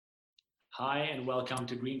Hi, and welcome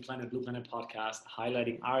to Green Planet, Blue Planet podcast,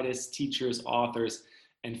 highlighting artists, teachers, authors,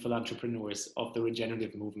 and philanthropreneurs of the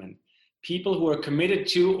regenerative movement. People who are committed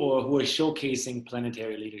to or who are showcasing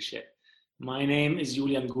planetary leadership. My name is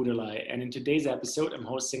Julian Gudelai, and in today's episode, I'm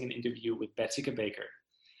hosting an interview with Betsy Baker.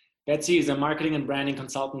 Betsy is a marketing and branding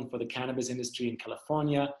consultant for the cannabis industry in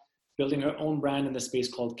California, building her own brand in the space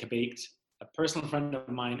called Kabaked, a personal friend of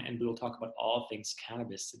mine, and we will talk about all things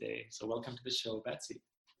cannabis today. So, welcome to the show, Betsy.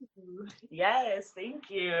 Yes, thank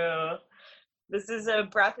you. This is a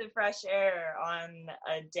breath of fresh air on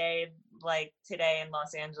a day like today in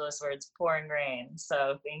Los Angeles where it's pouring rain.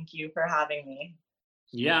 So thank you for having me.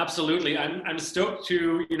 Yeah, absolutely. I'm stoked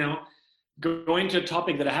to go into a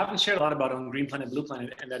topic that I haven't shared a lot about on Green Planet, Blue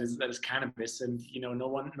Planet, and that is cannabis. And no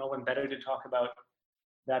one better to talk about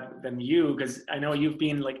that than you, because I know you've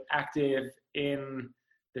been like active in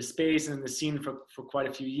the space and the scene for quite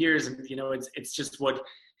a few years, and it's just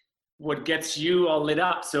what gets you all lit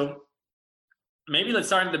up. So maybe let's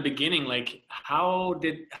start at the beginning. Like, how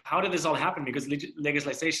did this all happen? Because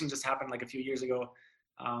legislation just happened like a few years ago.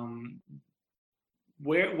 Um,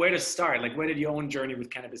 where to start? Like, where did your own journey with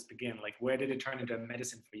cannabis begin? Like, where did it turn into a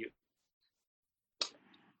medicine for you?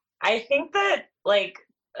 I think that like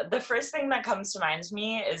the first thing that comes to mind to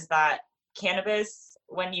me is that cannabis,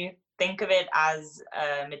 when you think of it as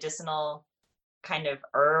a medicinal kind of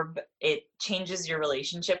herb, it changes your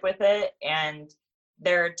relationship with it. And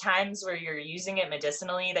there are times where you're using it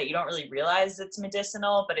medicinally that you don't really realize it's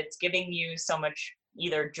medicinal, but it's giving you so much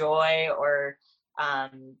either joy or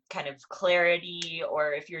kind of clarity,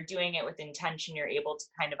 or if you're doing it with intention, you're able to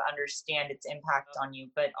kind of understand its impact on you.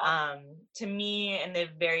 But to me, in the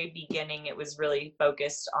very beginning, it was really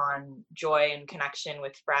focused on joy and connection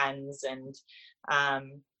with friends, and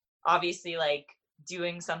obviously like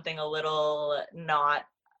doing something a little not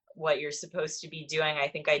what you're supposed to be doing. I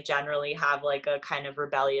think I generally have like a kind of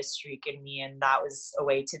rebellious streak in me, and that was a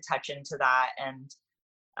way to touch into that.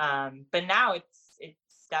 And but now it's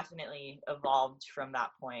definitely evolved from that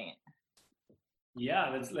point. Yeah,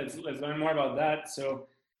 let's learn more about that. So,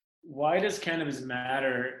 why does cannabis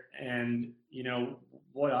matter? And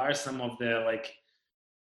what are some of the like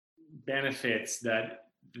benefits that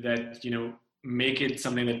make it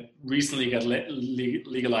something that recently got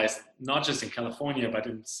legalized, not just in California, but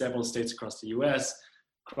in several states across the US,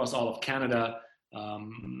 across all of Canada,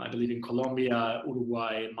 I believe in Colombia,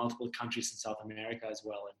 Uruguay, multiple countries in South America as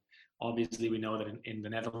well. And obviously, we know that in the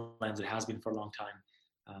Netherlands, it has been for a long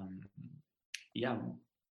time. Yeah.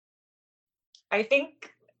 I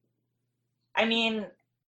think, I mean,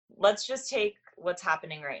 let's just take what's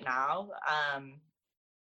happening right now.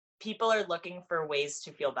 People are looking for ways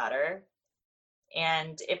to feel better.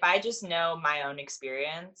 And if I just know my own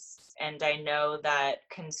experience, and I know that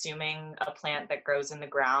consuming a plant that grows in the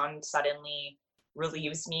ground suddenly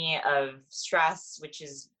relieves me of stress, which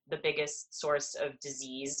is the biggest source of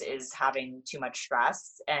disease, is having too much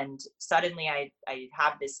stress. And suddenly I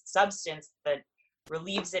have this substance that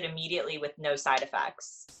relieves it immediately with no side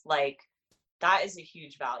effects. Like, that is a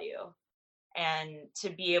huge value. And to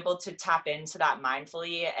be able to tap into that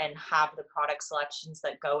mindfully and have the product selections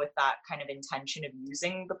that go with that kind of intention of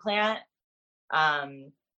using the plant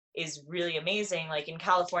is really amazing. Like in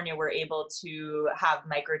California, we're able to have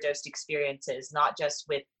microdosed experiences, not just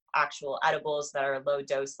with actual edibles that are low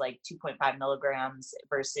dose, like 2.5 milligrams,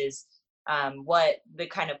 versus what the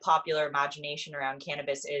kind of popular imagination around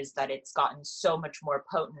cannabis is, that it's gotten so much more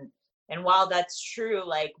potent. And while that's true,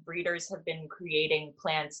 like breeders have been creating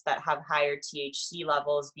plants that have higher THC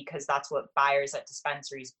levels because that's what buyers at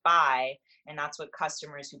dispensaries buy, and that's what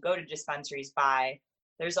customers who go to dispensaries buy.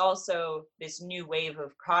 There's also this new wave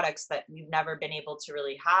of products that we've never been able to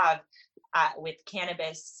really have with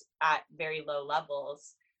cannabis at very low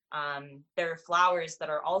levels. There are flowers that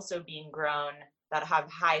are also being grown that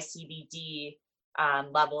have high CBD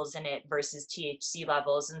levels in it versus THC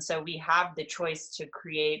levels. And so we have the choice to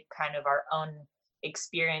create kind of our own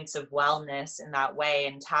experience of wellness in that way,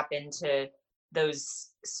 and tap into those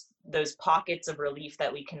pockets of relief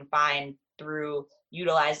that we can find through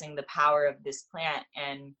utilizing the power of this plant.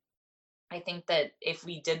 And I think that if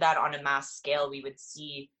we did that on a mass scale, we would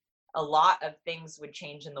see a lot of things would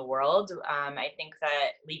change in the world. I think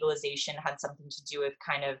that legalization had something to do with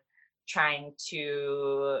kind of trying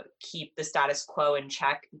to keep the status quo in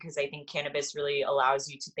check, because I think cannabis really allows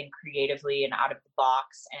you to think creatively and out of the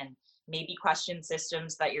box, and maybe question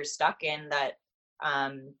systems that you're stuck in, that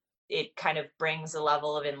it kind of brings a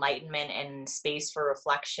level of enlightenment and space for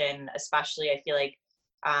reflection. Especially, I feel like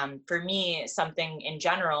for me, something in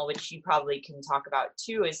general, which you probably can talk about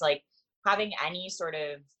too, is like having any sort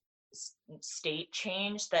of state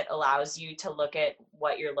change that allows you to look at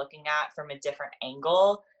what you're looking at from a different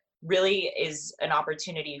angle really is an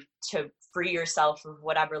opportunity to free yourself of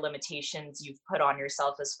whatever limitations you've put on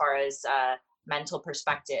yourself as far as mental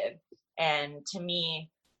perspective. And to me,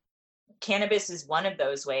 cannabis is one of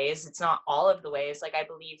those ways. It's not all of the ways. Like, I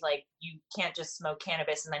believe like you can't just smoke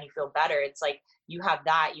cannabis and then you feel better. It's like you have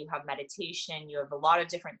that, you have meditation, you have a lot of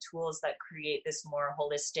different tools that create this more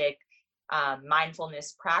holistic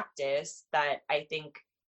mindfulness practice that I think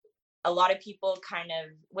a lot of people kind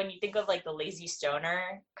of, when you think of like the lazy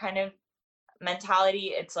stoner kind of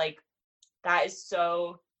mentality, it's like that is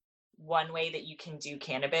so one way that you can do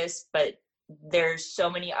cannabis, but there's so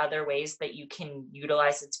many other ways that you can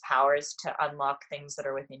utilize its powers to unlock things that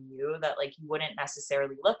are within you that like you wouldn't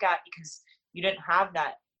necessarily look at because you didn't have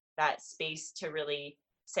that space to really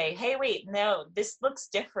say, hey, wait, no, this looks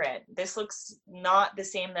different. This looks not the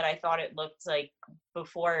same that I thought it looked like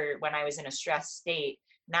before when I was in a stressed state.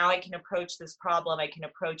 Now I can approach this problem. I can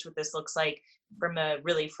approach what this looks like from a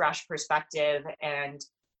really fresh perspective and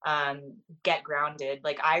get grounded.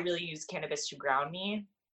 Like, I really use cannabis to ground me,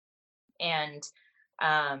 and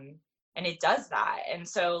it does that. And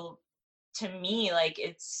so to me, like,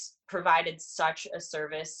 it's provided such a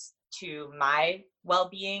service to my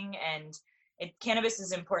well-being, and cannabis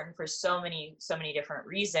is important for so many different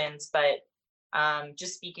reasons, but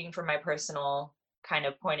just speaking from my personal kind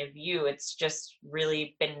of point of view, it's just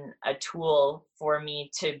really been a tool for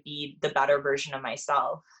me to be the better version of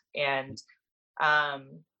myself. And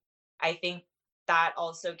I think that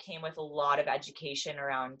also came with a lot of education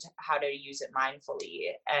around how to use it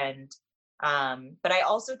mindfully. And but I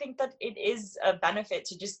also think that it is a benefit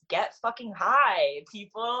to just get fucking high,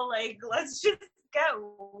 people. Like, let's just get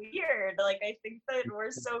weird. Like, I think that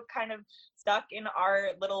we're so kind of stuck in our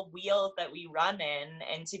little wheel that we run in,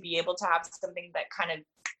 and to be able to have something that kind of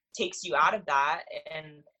takes you out of that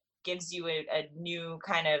and gives you a new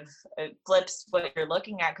kind of flips what you're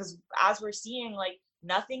looking at. Because as we're seeing, like,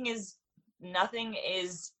 nothing is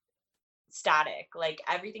static. Like,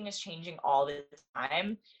 everything is changing all the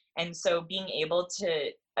time. And so being able to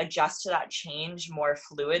adjust to that change more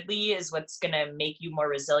fluidly is what's going to make you more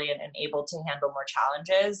resilient and able to handle more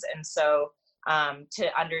challenges. And so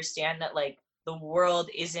to understand that, like, the world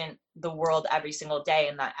isn't the world every single day,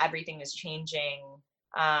 and that everything is changing,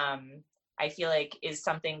 I feel like is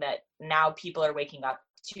something that now people are waking up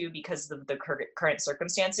to because of the current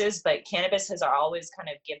circumstances. But cannabis has always kind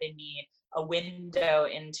of given me a window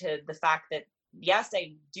into the fact that, yes,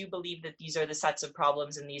 I do believe that these are the sets of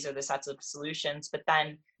problems and these are the sets of solutions, but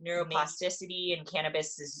then neuroplasticity and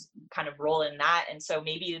cannabis is kind of role in that. And so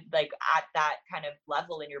maybe, like, at that kind of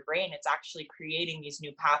level in your brain, it's actually creating these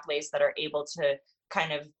new pathways that are able to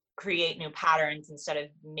kind of create new patterns instead of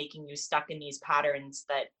making you stuck in these patterns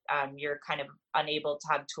that you're kind of unable to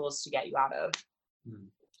have tools to get you out of.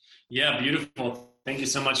 Yeah, beautiful. Thank you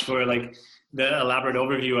so much for like the elaborate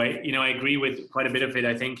overview. I agree with quite a bit of it.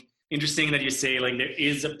 I think interesting that you say, like, there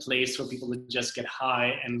is a place for people to just get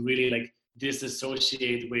high and really like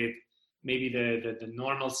disassociate with maybe the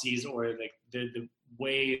normalcies or like the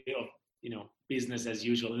way of, business as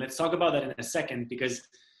usual. And let's talk about that in a second, because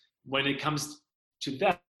when it comes to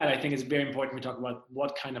that, I think it's very important we talk about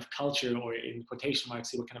what kind of culture, or in quotation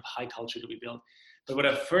marks, what kind of high culture do we build. But what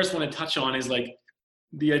I first want to touch on is like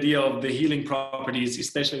the idea of the healing properties,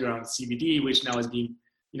 especially around CBD, which now is being,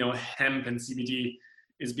 hemp and CBD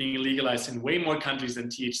is being legalized in way more countries than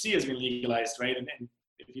THC has been legalized, right? And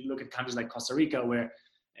if you look at countries like Costa Rica, where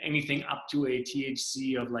anything up to a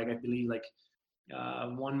THC of like, I believe like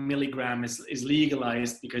 1 milligram is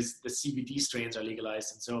legalized because the CBD strains are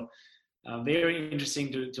legalized. And so very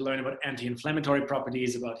interesting to learn about anti-inflammatory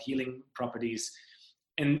properties, about healing properties.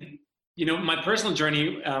 And, my personal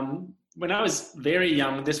journey, when I was very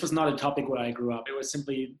young, this was not a topic where I grew up. It was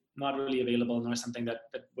simply not really available, nor something that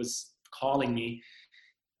was calling me.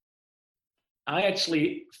 I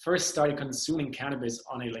actually first started consuming cannabis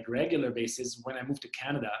on a like regular basis when I moved to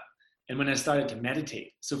Canada and when I started to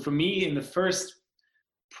meditate. So for me, in the first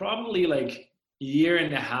probably like year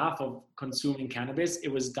and a half of consuming cannabis, it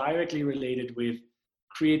was directly related with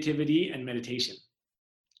creativity and meditation.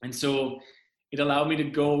 And so it allowed me to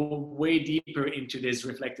go way deeper into this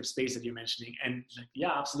reflective space that you're mentioning. And like,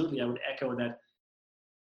 yeah, absolutely, I would echo that.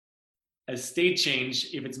 A state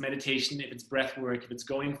change, if it's meditation, if it's breath work, if it's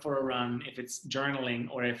going for a run, if it's journaling,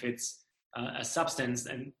 or if it's a substance,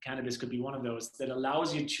 and cannabis could be one of those, that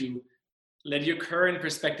allows you to let your current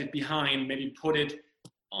perspective behind, maybe put it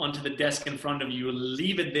onto the desk in front of you,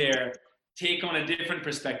 leave it there, take on a different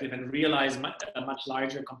perspective, and realize a much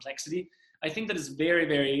larger complexity. I think that is very,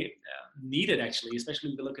 very needed, actually, especially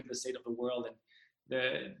when we look at the state of the world and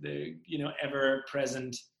the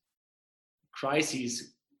ever-present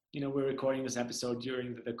crises. We're recording this episode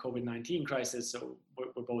during the COVID-19 crisis, so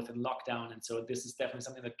we're both in lockdown, and so this is definitely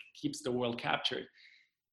something that keeps the world captured.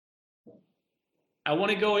 I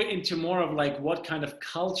want to go into more of like what kind of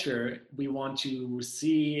culture we want to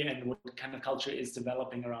see and what kind of culture is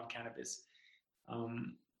developing around cannabis,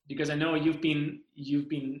 because I know you've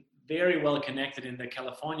been very well connected in the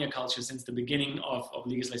California culture since the beginning of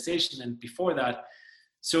legalization and before that.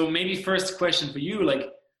 So maybe first question for you, like,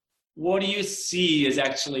 what do you see is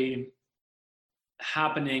actually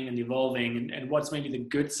happening and evolving, and what's maybe the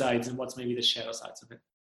good sides and what's maybe the shadow sides of it?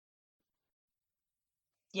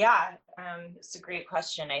 Yeah, it's a great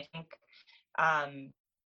question. I think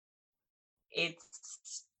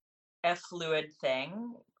it's a fluid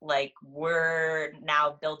thing. Like, we're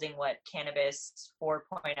now building what cannabis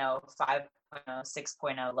 4.0, 5.0,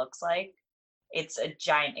 6.0 looks like. It's a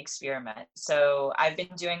giant experiment. So I've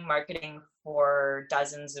been doing marketing for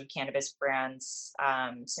dozens of cannabis brands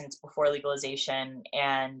since before legalization,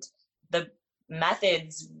 and the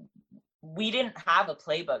methods, we didn't have a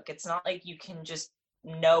playbook. It's not like you can just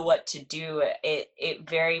know what to do. It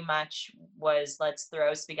very much was, let's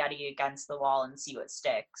throw spaghetti against the wall and see what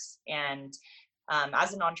sticks. And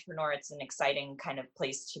as an entrepreneur, it's an exciting kind of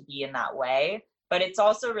place to be in that way. But it's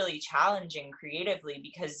also really challenging creatively,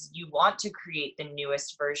 because you want to create the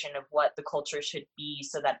newest version of what the culture should be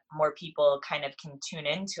so that more people kind of can tune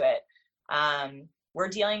into it. We're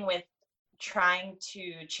dealing with trying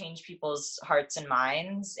to change people's hearts and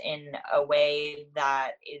minds in a way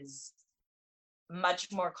that is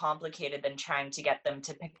much more complicated than trying to get them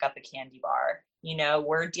to pick up a candy bar.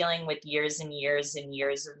 We're dealing with years and years and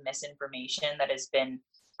years of misinformation that has been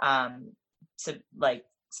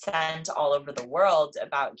sent all over the world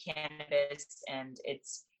about cannabis and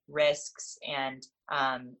its risks. And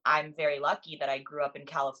I'm very lucky that I grew up in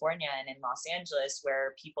California and in Los Angeles,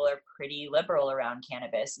 where people are pretty liberal around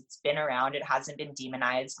cannabis. It's been around, it hasn't been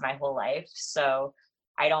demonized my whole life. So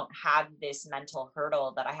I don't have this mental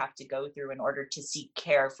hurdle that I have to go through in order to seek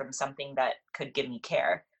care from something that could give me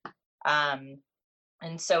care.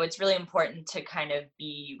 And so it's really important to kind of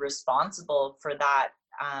be responsible for that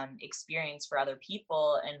experience for other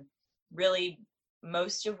people. And really,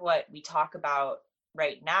 most of what we talk about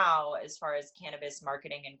right now as far as cannabis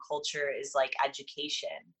marketing and culture is like education.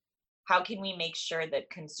 How can we make sure that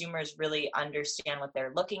consumers really understand what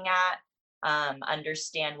they're looking at,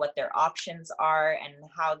 understand what their options are, and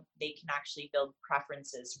how they can actually build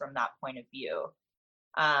preferences from that point of view?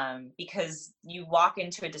 Because you walk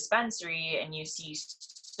into a dispensary and you see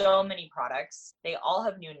so many products. They all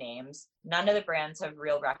have new names. None of the brands have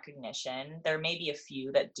real recognition. There may be a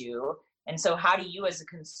few that do. And so how do you as a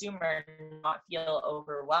consumer not feel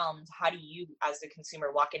overwhelmed? How do you as a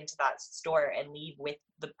consumer walk into that store and leave with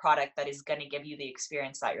the product that is going to give you the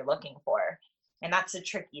experience that you're looking for? And that's a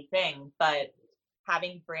tricky thing, but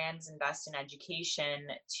having brands invest in education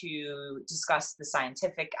to discuss the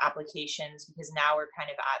scientific applications, because now we're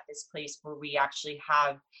kind of at this place where we actually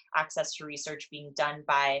have access to research being done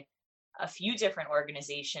by a few different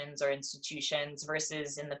organizations or institutions,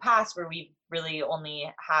 versus in the past where we've really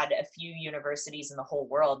only had a few universities in the whole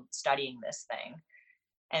world studying this thing.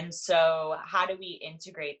 And so how do we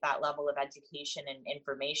integrate that level of education and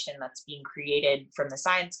information that's being created from the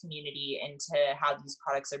science community into how these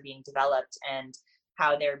products are being developed and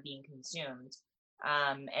how they're being consumed?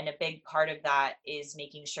 And a big part of that is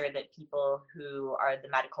making sure that people who are the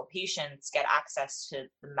medical patients get access to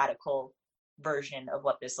the medical version of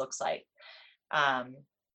what this looks like.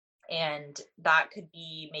 And that could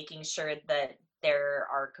be making sure that there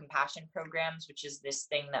are compassion programs, which is this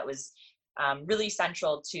thing that was really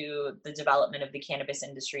central to the development of the cannabis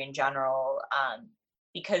industry in general,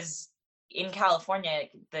 because in California,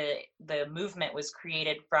 the movement was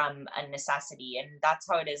created from a necessity, and that's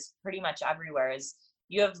how it is pretty much everywhere. Is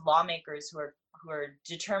you have lawmakers who are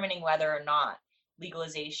determining whether or not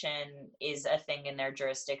legalization is a thing in their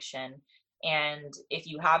jurisdiction. And if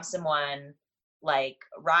you have someone like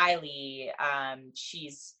Riley,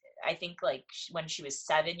 I think like when she was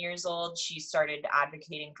 7 years old, she started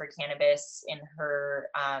advocating for cannabis in her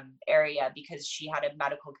area because she had a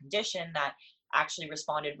medical condition that actually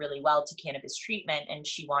responded really well to cannabis treatment, and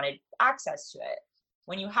she wanted access to it.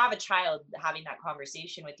 When you have a child having that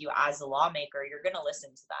conversation with you as a lawmaker, you're going to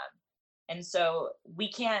listen to them. And so we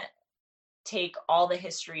can't take all the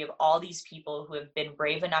history of all these people who have been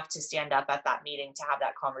brave enough to stand up at that meeting to have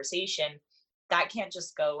that conversation. That can't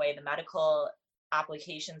just go away. The medical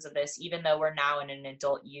applications of this, even though we're now in an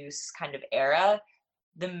adult use kind of era,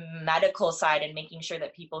 the medical side and making sure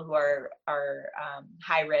that people who are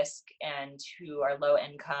high risk and who are low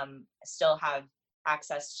income still have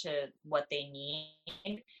access to what they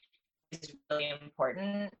need is really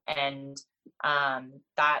important. And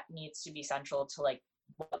that needs to be central to like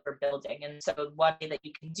what we're building. And so one way that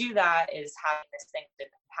you can do that is having this thing, the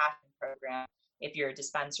compassion program, if you're a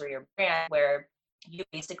dispensary or brand, where you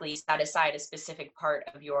basically set aside a specific part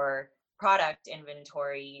of your product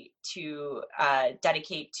inventory to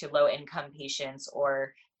dedicate to low income patients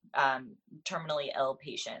or terminally ill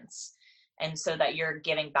patients. And so that you're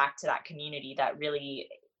giving back to that community that really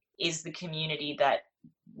is the community that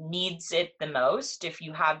needs it the most. If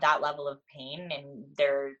you have that level of pain, and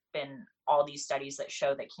there have been all these studies that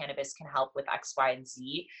show that cannabis can help with X, Y, and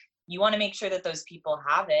Z, you want to make sure that those people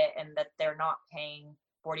have it and that they're not paying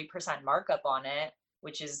 40% markup on it,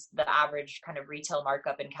 which is the average kind of retail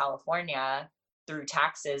markup in California through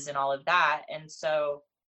taxes and all of that. And so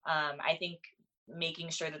I think making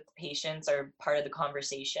sure that the patients are part of the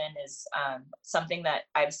conversation is something that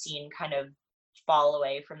I've seen kind of fall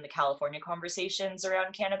away from the California conversations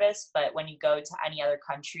around cannabis. But when you go to any other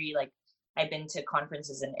country, like I've been to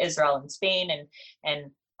conferences in Israel and Spain,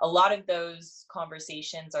 and a lot of those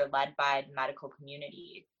conversations are led by the medical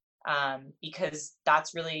community, because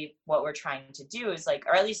that's really what we're trying to do, is like,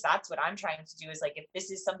 or at least that's what I'm trying to do, is like, if this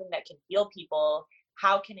is something that can heal people,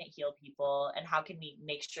 how can it heal people, and how can we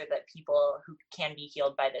make sure that people who can be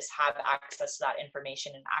healed by this have access to that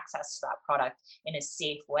information and access to that product in a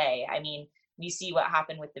safe way? I mean, we see what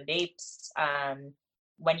happened with the vapes.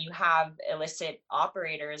 When you have illicit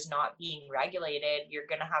operators not being regulated, you're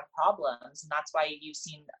going to have problems. And that's why you've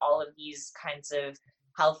seen all of these kinds of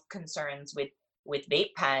health concerns with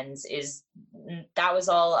vape pens, is that was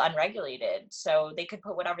all unregulated. So they could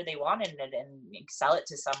put whatever they want in it and sell it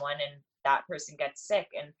to someone, and that person gets sick.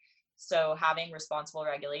 And so having responsible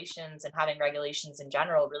regulations and having regulations in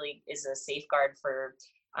general really is a safeguard for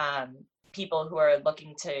people who are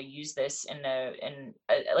looking to use this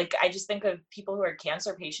like, I just think of people who are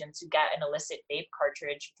cancer patients who get an illicit vape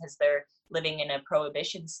cartridge because they're living in a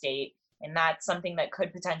prohibition state, and that's something that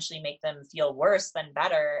could potentially make them feel worse than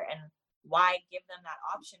better. And why give them that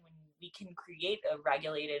option when we can create a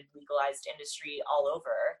regulated, legalized industry all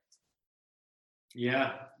over?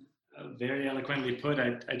 Yeah, very eloquently put.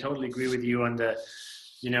 I totally agree with you on the,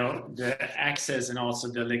 the access and also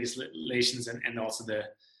the legislations and also the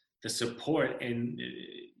support and,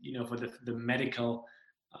 for the medical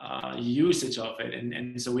usage of it.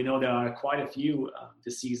 And so we know there are quite a few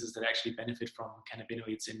diseases that actually benefit from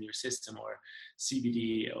cannabinoids in your system, or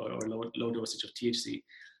CBD or low dosage of THC.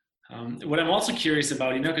 What I'm also curious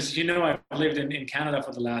about, because I've lived in Canada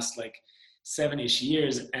for the last like 7-ish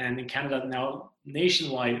years, and in Canada now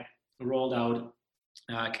nationwide rolled out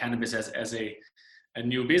cannabis as a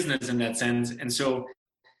new business in that sense. And so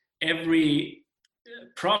every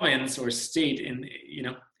province or state in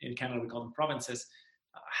Canada, we call them provinces,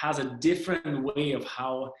 has a different way of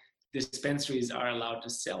how dispensaries are allowed to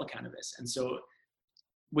sell cannabis. And so,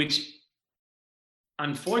 which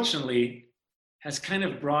unfortunately has kind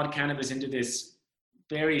of brought cannabis into this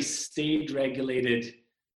very state-regulated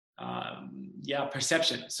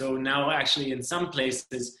perception. So now actually in some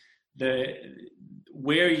places,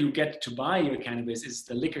 where you get to buy your cannabis is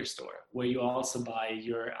the liquor store, where you also buy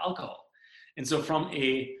your alcohol. And so from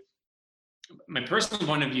my personal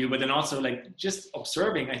point of view, but then also like just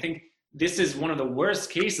observing, I think this is one of the worst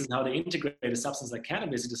cases how they integrate a substance like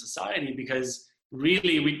cannabis into society, because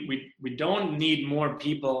really we don't need more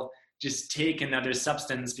people just take another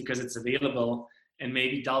substance because it's available and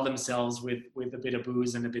maybe dull themselves with a bit of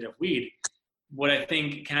booze and a bit of weed. What I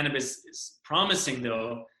think cannabis is promising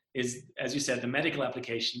though is, as you said, the medical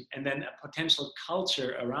application, and then a potential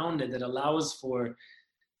culture around it that allows for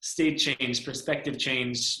state change, perspective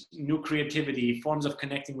change, new creativity, forms of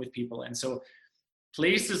connecting with people. And so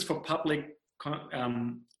places for public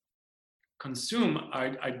consume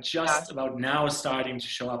are just about now starting to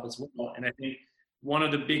show up as well. And I think one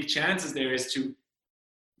of the big chances there is to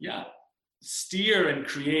steer and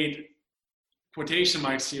create, quotation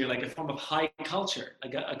marks here, like a form of high culture,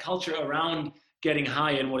 like a culture around getting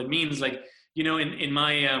high and what it means. Like, in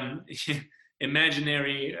my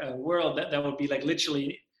imaginary world, that would be like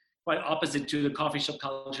literally quite opposite to the coffee shop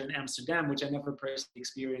culture in Amsterdam, which I never personally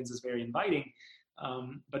experienced as very inviting,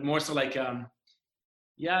 but more so like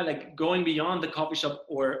like going beyond the coffee shop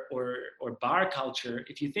or bar culture.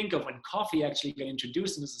 If you think of when coffee actually got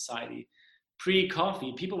introduced into society,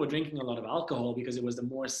 pre-coffee, people were drinking a lot of alcohol because it was the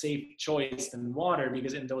more safe choice than water,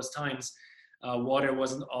 because in those times, water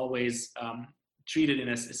wasn't always treated in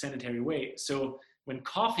a sanitary way. So when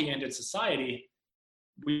coffee entered society,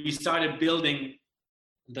 we started building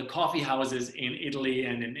the coffee houses in Italy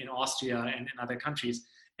and in Austria and in other countries.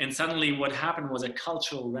 And suddenly what happened was a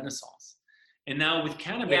cultural renaissance. And now with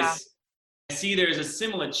cannabis, I see there's a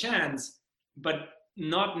similar chance, but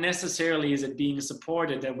not necessarily is it being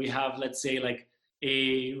supported that we have, let's say, like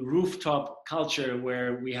a rooftop culture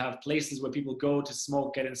where we have places where people go to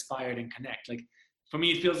smoke, get inspired, and connect. Like for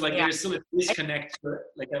me, it feels like there's still a disconnect,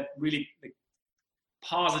 like a really like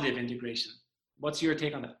positive integration. What's your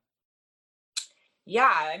take on that?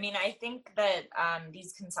 Yeah, I mean, I think that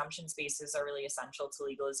these consumption spaces are really essential to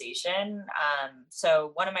legalization.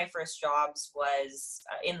 So one of my first jobs was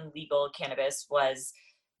in legal cannabis, was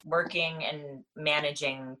working and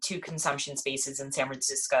managing 2 consumption spaces in San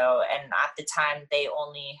Francisco. And at the time, they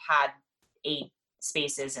only had 8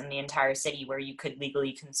 spaces in the entire city where you could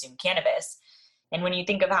legally consume cannabis. And when you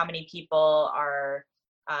think of how many people are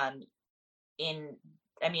I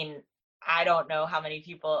mean, I don't know how many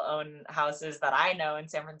people own houses that I know in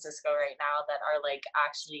San Francisco right now that are like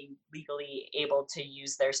actually legally able to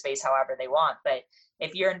use their space however they want. But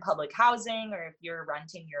if you're in public housing or if you're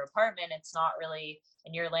renting your apartment, it's not really,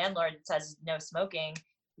 and your landlord says no smoking,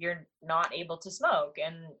 you're not able to smoke.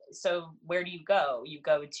 And so where do you go? You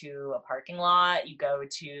go to a parking lot, you go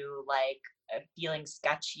to like feeling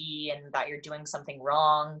sketchy and that you're doing something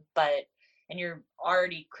wrong, and you're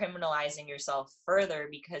already criminalizing yourself further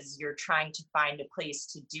because you're trying to find a place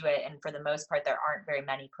to do it. And for the most part, there aren't very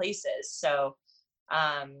many places. So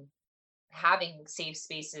having safe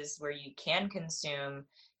spaces where you can consume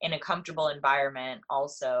in a comfortable environment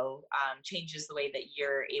also changes the way that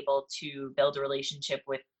you're able to build a relationship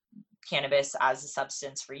with cannabis as a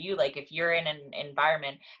substance for you. Like if you're in an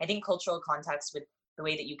environment, I think cultural context with the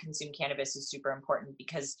way that you consume cannabis is super important,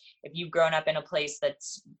 because if you've grown up in a place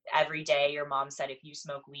that's every day your mom said if you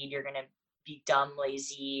smoke weed you're going to be dumb,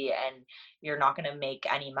 lazy, and you're not going to make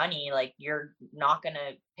any money, like you're not going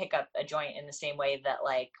to pick up a joint in the same way that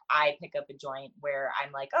like I pick up a joint where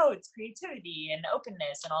I'm like, oh, it's creativity and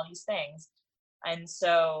openness and all these things. And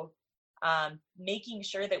so making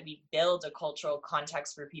sure that we build a cultural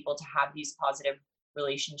context for people to have these positive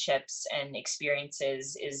relationships and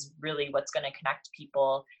experiences is really what's going to connect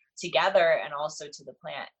people together and also to the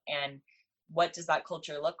plant. And what does that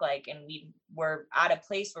culture look like? And we're at a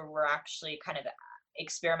place where we're actually kind of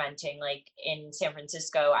experimenting. Like in San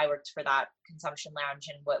Francisco, I worked for that consumption lounge,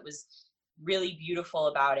 and what was really beautiful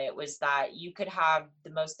about it was that you could have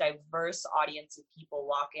the most diverse audience of people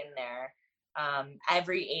walk in there,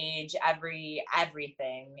 every age,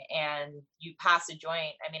 everything, and you pass a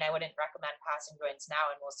joint. I mean, I wouldn't recommend passing joints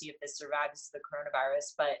now, and we'll see if this survives the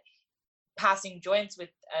coronavirus, but passing joints with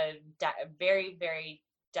a very, very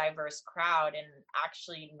diverse crowd and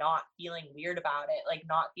actually not feeling weird about it, like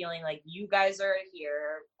not feeling like you guys are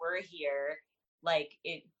here, we're here, like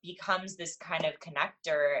it becomes this kind of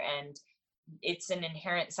connector, and it's an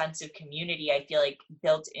inherent sense of community, I feel like,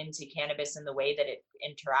 built into cannabis in the way that it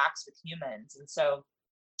interacts with humans. And so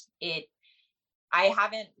I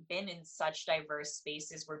haven't been in such diverse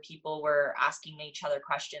spaces where people were asking each other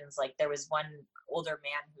questions. Like there was one older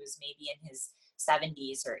man who was maybe in his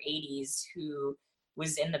 70s or 80s who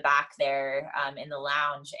was in the back there in the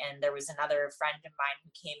lounge, and there was another friend of mine who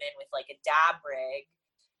came in with like a dab rig,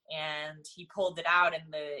 and he pulled it out, and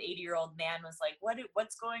the 80-year-old man was like,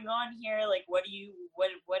 what's going on here? Like, what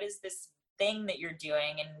is this thing that you're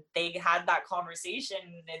doing? And they had that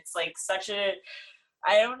conversation. It's like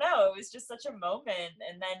I don't know, it was just such a moment.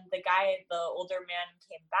 And then the older man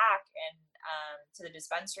came back and to the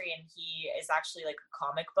dispensary, and he is actually like a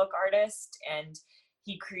comic book artist, and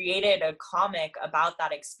he created a comic about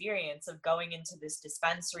that experience of going into this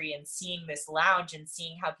dispensary and seeing this lounge and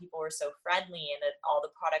seeing how people were so friendly and that all the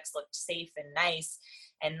products looked safe and nice,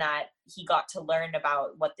 and that he got to learn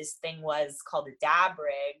about what this thing was called a dab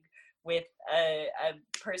rig with a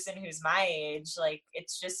person who's my age. Like,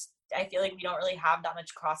 it's just, I feel like we don't really have that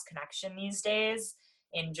much cross connection these days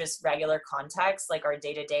in just regular context, like our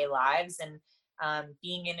day-to-day lives. And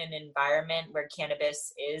being in an environment where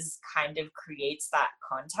cannabis is kind of creates that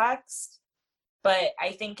context. But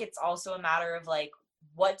I think it's also a matter of like,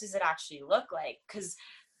 what does it actually look like? Because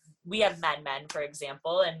we have MedMen, for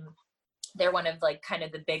example, and they're one of like kind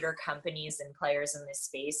of the bigger companies and players in this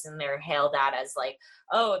space, and they're hailed at as like,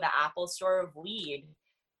 oh, the Apple Store of weed.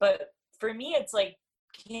 But for me, it's like,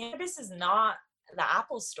 cannabis is not the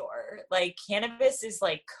Apple Store. Like, cannabis is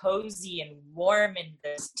like cozy and warm, and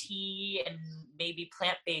there's tea and maybe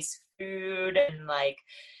plant-based food, and like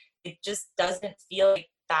it just doesn't feel like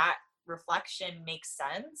that reflection makes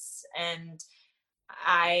sense. And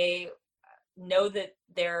know that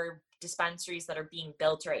there are dispensaries that are being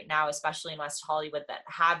built right now, especially in West Hollywood, that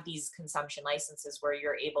have these consumption licenses where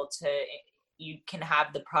you're able to, you can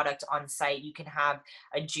have the product on site, you can have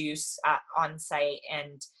a juice on site,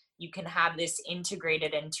 and you can have this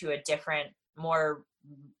integrated into a different, more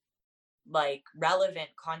like relevant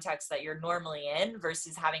context that you're normally in,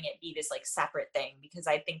 versus having it be this like separate thing. Because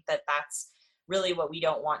I think that that's really what we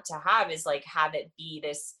don't want to have, is like have it be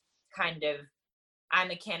this kind of,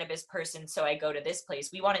 I'm a cannabis person, so I go to this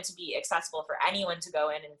place. We want it to be accessible for anyone to go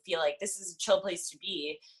in and feel like this is a chill place to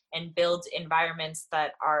be, and build environments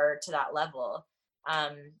that are to that level.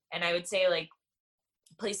 And I would say like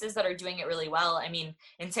places that are doing it really well. I mean,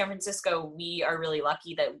 in San Francisco, we are really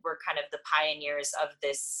lucky that we're kind of the pioneers of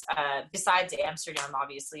this, besides Amsterdam,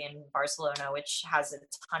 obviously, and Barcelona, which has a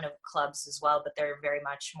ton of clubs as well, but they're very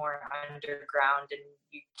much more underground and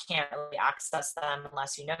you can't really access them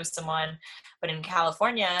unless you know someone. But in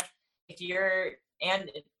California,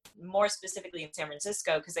 and more specifically in San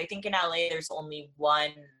Francisco, because I think in LA, there's only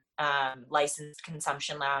one licensed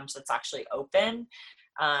consumption lounge that's actually open.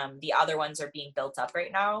 The other ones are being built up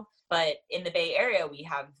right now. But in the Bay Area, we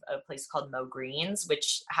have a place called Mo Greens,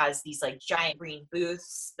 which has these like giant green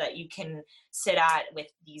booths that you can sit at with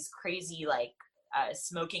these crazy like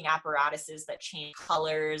smoking apparatuses that change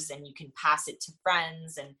colors, and you can pass it to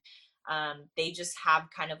friends. And they just have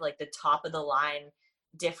kind of like the top of the line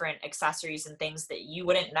different accessories and things that you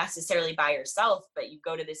wouldn't necessarily buy yourself, but you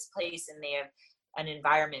go to this place and they have an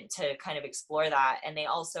environment to kind of explore that. And they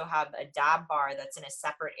also have a dab bar that's in a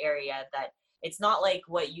separate area, that it's not like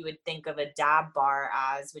what you would think of a dab bar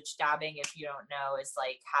as, which dabbing, if you don't know, is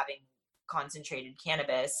like having concentrated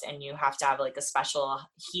cannabis, and you have to have like a special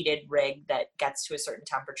heated rig that gets to a certain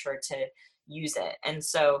temperature to use it. And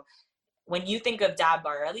so when you think of dab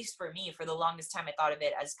bar, at least for me, for the longest time, I thought of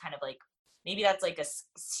it as kind of like, maybe that's like a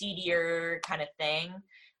seedier kind of thing.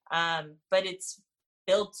 But it's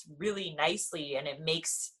built really nicely, and it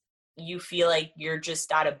makes you feel like you're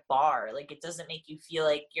just at a bar. Like it doesn't make you feel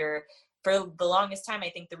like you're, for the longest time, I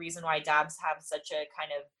think the reason why dabs have such a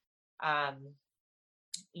kind of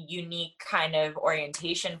unique kind of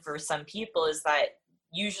orientation for some people is that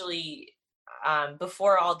usually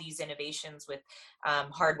before all these innovations with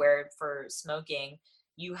hardware for smoking,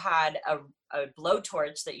 you had a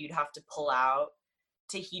blowtorch that you'd have to pull out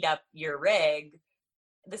to heat up your rig.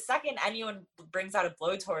 The second anyone brings out a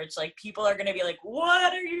blowtorch, like people are going to be like,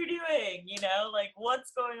 what are you doing? You know, like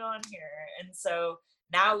what's going on here? And so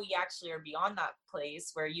now we actually are beyond that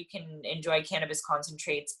place where you can enjoy cannabis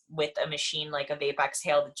concentrates with a machine like a Vape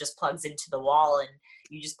Exhale that just plugs into the wall, and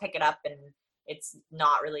you just pick it up and it's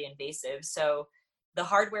not really invasive. So the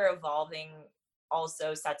hardware evolving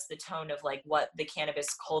also sets the tone of like what the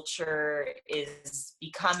cannabis culture is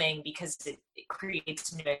becoming, because it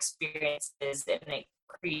creates new experiences, and it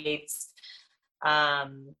creates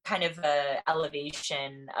kind of a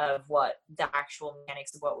elevation of what the actual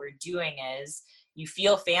mechanics of what we're doing is. You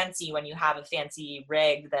feel fancy when you have a fancy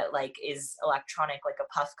rig that like is electronic, like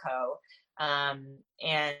a Puffco.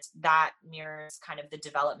 And that mirrors kind of the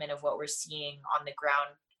development of what we're seeing on the ground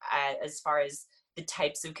as far as the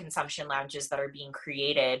types of consumption lounges that are being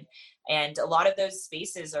created. And a lot of those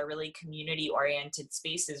spaces are really community oriented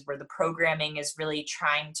spaces where the programming is really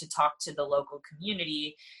trying to talk to the local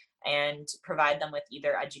community and provide them with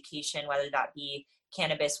either education, whether that be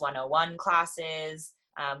Cannabis 101 classes.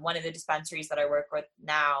 One of the dispensaries that I work with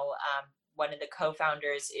now, one of the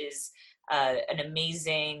co-founders is an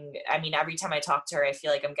amazing, I mean, every time I talk to her, I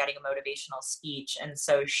feel like I'm getting a motivational speech. And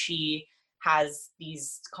so she has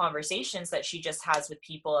these conversations that she just has with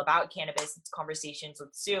people about cannabis. It's conversations with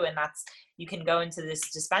Sue, and that's, you can go into this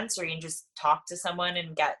dispensary and just talk to someone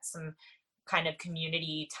and get some kind of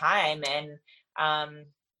community time. And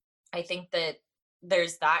I think that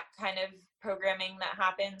there's that kind of programming that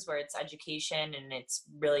happens where it's education and it's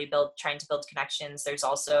really trying to build connections. There's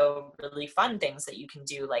also really fun things that you can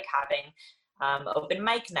do, like having open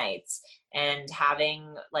mic nights and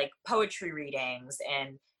having like poetry readings,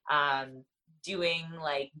 and doing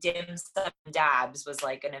like dim sum dabs was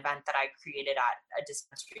like an event that I created at a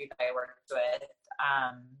dispensary that I worked with.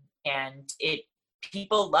 And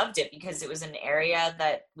people loved it because it was an area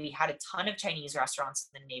that we had a ton of Chinese restaurants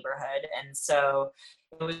in the neighborhood. And so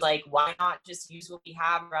it was like, why not just use what we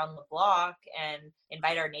have around the block and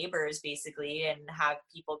invite our neighbors basically and have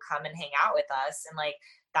people come and hang out with us. And like,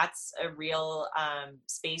 that's a real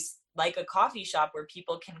space, like a coffee shop, where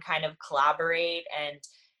people can kind of collaborate, and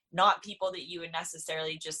not people that you would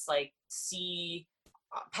necessarily just like see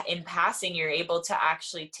in passing. You're able to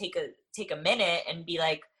actually take a minute and be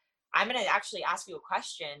like, I'm going to actually ask you a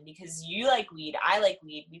question because you like weed, I like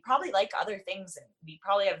weed. We probably like other things and we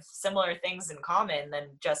probably have similar things in common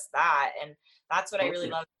than just that. And that's what I really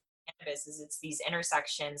love about cannabis is it's these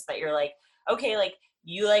intersections that you're like, okay, like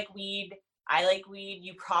you like weed, I like weed.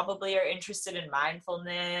 You probably are interested in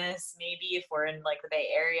mindfulness. Maybe if we're in like the Bay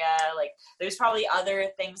Area, like there's probably other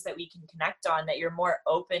things that we can connect on that you're more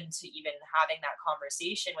open to even having that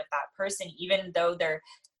conversation with that person, even though they're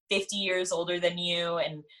 50 years older than you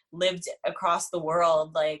and lived across the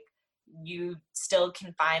world. Like you still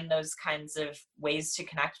can find those kinds of ways to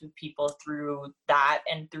connect with people through that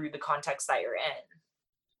and through the context that you're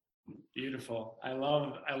in. Beautiful. I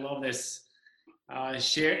love this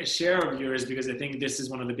share of yours, because I think this is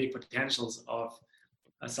one of the big potentials of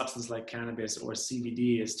a substance like cannabis or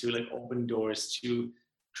CBD, is to like open doors to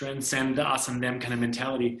transcend the us and them kind of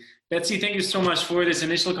mentality. Betsy, thank you so much for this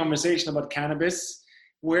initial conversation about cannabis.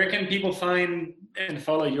 Where can people find and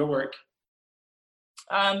follow your work?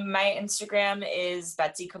 My Instagram is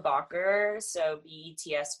Betsy Kabaker, so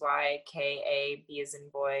BETSYKA, B as in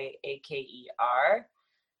boy, AKER.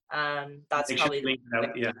 That's probably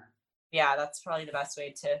that's probably the best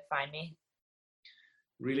way to find me.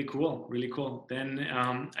 Really cool, really cool. Then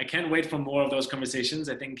I can't wait for more of those conversations.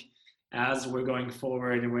 I think as we're going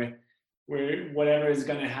forward and we're whatever is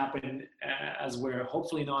going to happen, as we're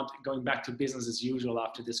hopefully not going back to business as usual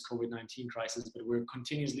after this COVID-19 crisis, but we're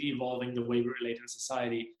continuously evolving the way we relate in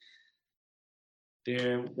society.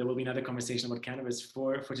 There will be another conversation about cannabis.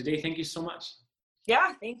 For today, thank you so much.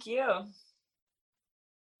 Yeah, thank you.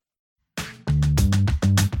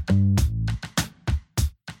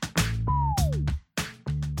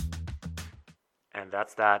 And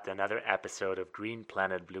that's that, another episode of Green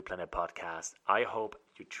Planet, Blue Planet podcast. I hope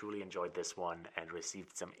you truly enjoyed this one and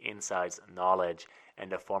received some insights, knowledge,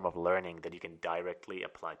 and a form of learning that you can directly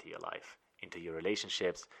apply to your life, into your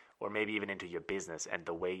relationships, or maybe even into your business and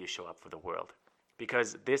the way you show up for the world.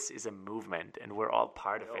 Because this is a movement and we're all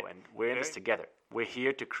part of it, and we're in this together. We're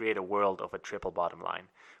here to create a world of a triple bottom line,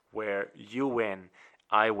 where you win,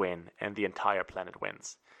 I win, and the entire planet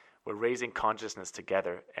wins. We're raising consciousness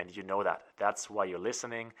together, and you know that. That's why you're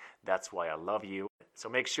listening. That's why I love you. So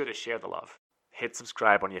make sure to share the love. Hit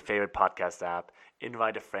subscribe on your favorite podcast app.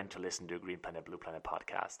 Invite a friend to listen to Green Planet, Blue Planet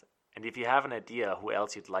podcast. And if you have an idea who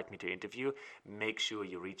else you'd like me to interview, make sure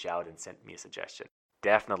you reach out and send me a suggestion.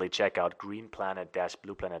 Definitely check out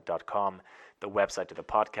greenplanet-blueplanet.com, the website to the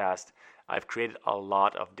podcast. I've created a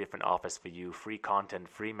lot of different offers for you, free content,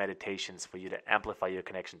 free meditations for you to amplify your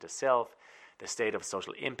connection to self, the state of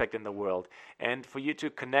social impact in the world, and for you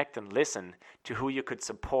to connect and listen to who you could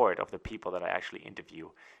support of the people that I actually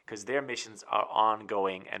interview, because their missions are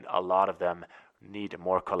ongoing and a lot of them need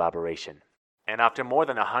more collaboration. And after more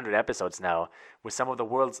than 100 episodes now, with some of the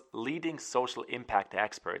world's leading social impact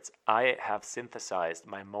experts, I have synthesized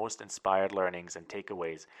my most inspired learnings and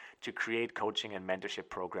takeaways to create coaching and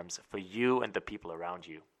mentorship programs for you and the people around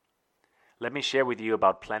you. Let me share with you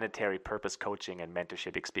about planetary purpose coaching and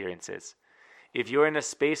mentorship experiences. If you're in a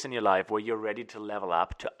space in your life where you're ready to level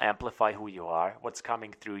up, to amplify who you are, what's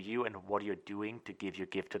coming through you, and what you're doing to give your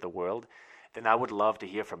gift to the world, then I would love to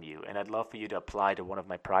hear from you, and I'd love for you to apply to one of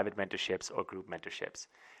my private mentorships or group mentorships.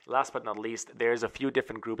 Last but not least, there's a few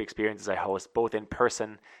different group experiences I host, both in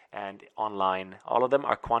person and online. All of them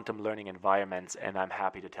are quantum learning environments, and I'm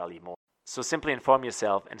happy to tell you more. So simply inform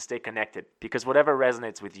yourself and stay connected, because whatever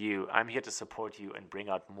resonates with you, I'm here to support you and bring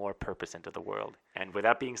out more purpose into the world. And with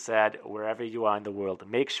that being said, wherever you are in the world,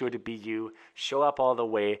 make sure to be you, show up all the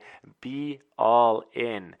way, be all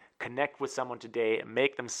in. Connect with someone today,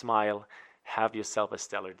 make them smile, have yourself a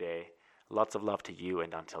stellar day. Lots of love to you,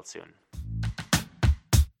 and until soon.